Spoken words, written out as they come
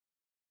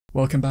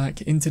Welcome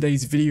back. In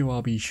today's video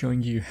I'll be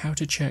showing you how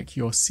to check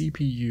your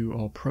CPU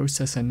or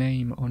processor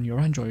name on your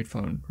Android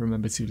phone.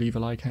 Remember to leave a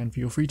like and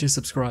feel free to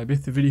subscribe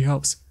if the video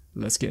helps.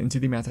 Let's get into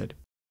the method.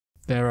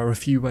 There are a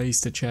few ways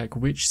to check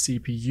which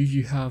CPU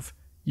you have.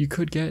 You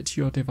could get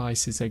your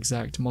device's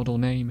exact model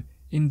name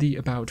in the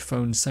About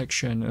Phone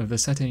section of the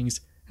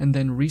settings and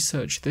then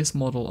research this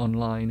model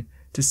online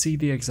to see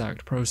the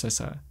exact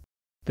processor.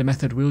 The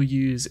method we'll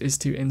use is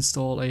to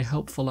install a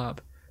helpful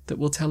app that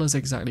will tell us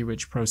exactly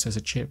which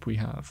processor chip we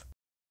have.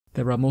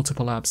 There are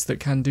multiple apps that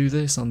can do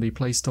this on the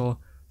Play Store.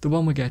 The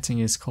one we're getting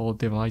is called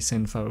Device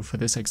Info for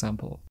this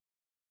example.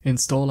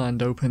 Install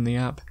and open the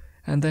app,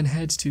 and then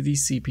head to the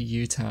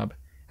CPU tab,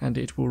 and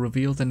it will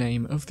reveal the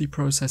name of the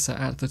processor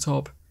at the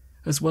top,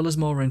 as well as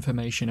more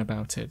information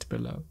about it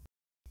below.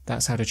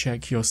 That's how to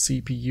check your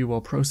CPU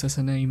or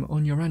processor name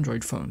on your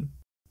Android phone.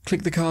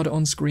 Click the card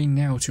on screen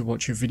now to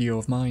watch a video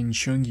of mine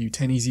showing you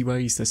 10 easy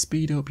ways to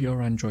speed up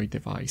your Android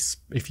device.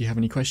 If you have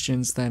any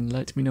questions, then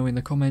let me know in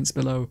the comments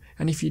below,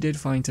 and if you did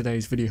find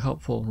today's video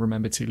helpful,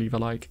 remember to leave a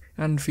like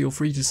and feel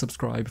free to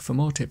subscribe for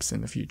more tips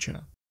in the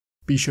future.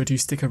 Be sure to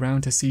stick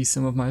around to see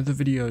some of my other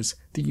videos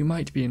that you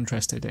might be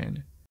interested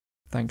in.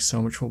 Thanks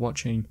so much for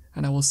watching,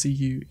 and I will see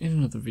you in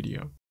another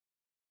video.